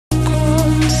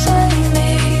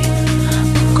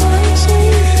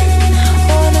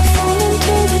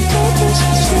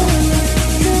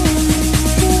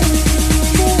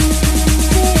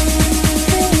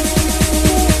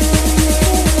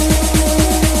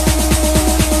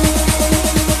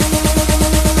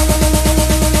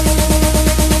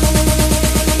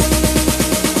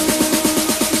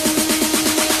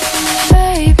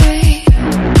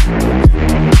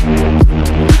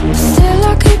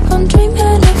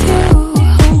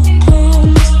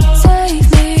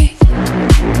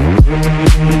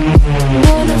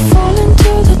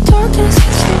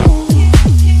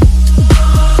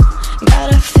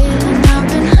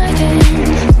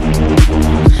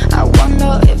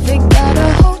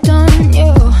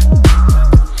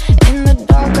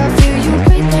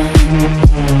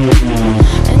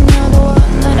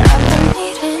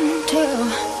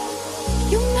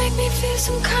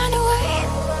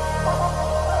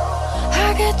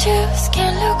just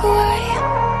can't look away.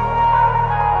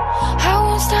 I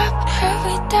won't stop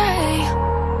every day.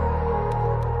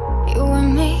 You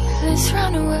and me, let's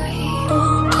run away.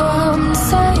 Come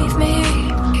save me.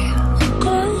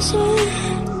 Crazy,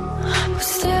 but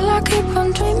still I keep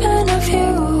on dreaming of you.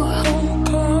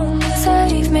 Come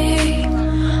save me.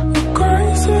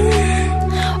 Crazy,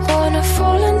 wanna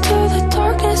fall into the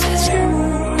darkness with you.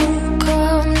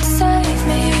 Come save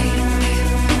me.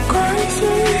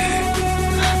 Crazy,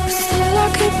 but still I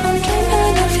keep on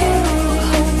dreaming of you.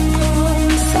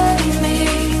 Come save me.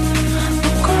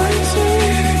 Crazy,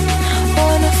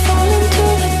 wanna fall into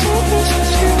the darkness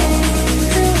with you.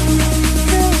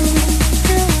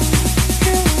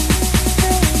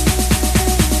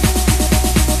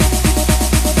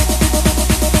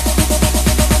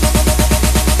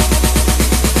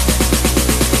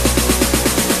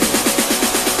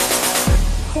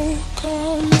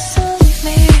 Come save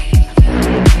me.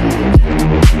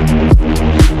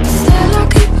 Still I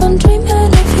keep on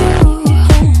dreaming of you.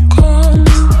 Come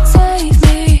save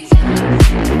me.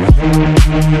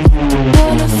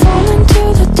 Wanna fall into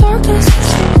the darkness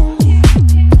with you,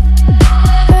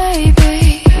 baby.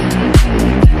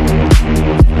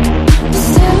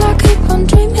 Still I keep on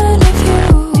dreaming of you.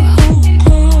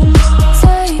 Come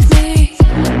save me.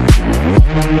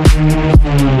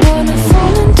 Wanna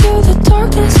fall into the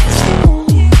darkness with you.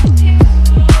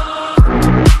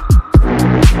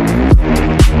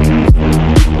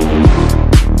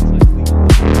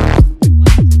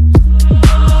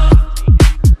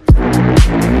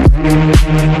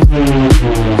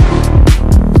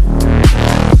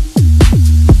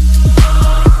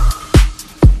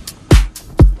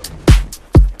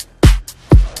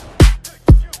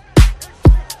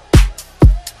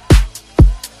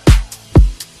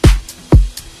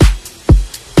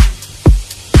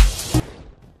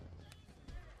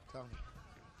 Tony,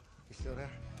 you still there?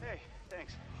 Hey,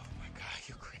 thanks. Oh my God,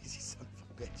 you crazy son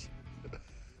of a bitch.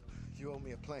 You owe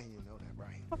me a plane, you know that,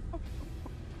 right?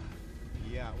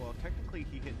 Yeah, well, technically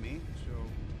he hit me, so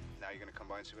now you're gonna come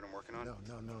by and see what I'm working on? No.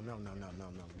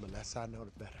 The less I know,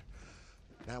 the better.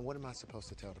 Now, what am I supposed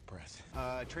to tell the press?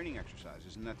 Training exercise,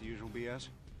 isn't that the usual BS?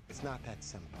 It's not that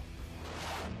simple.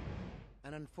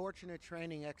 An unfortunate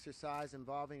training exercise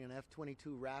involving an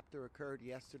F-22 Raptor occurred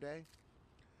yesterday.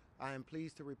 I am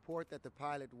pleased to report that the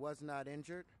pilot was not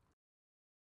injured,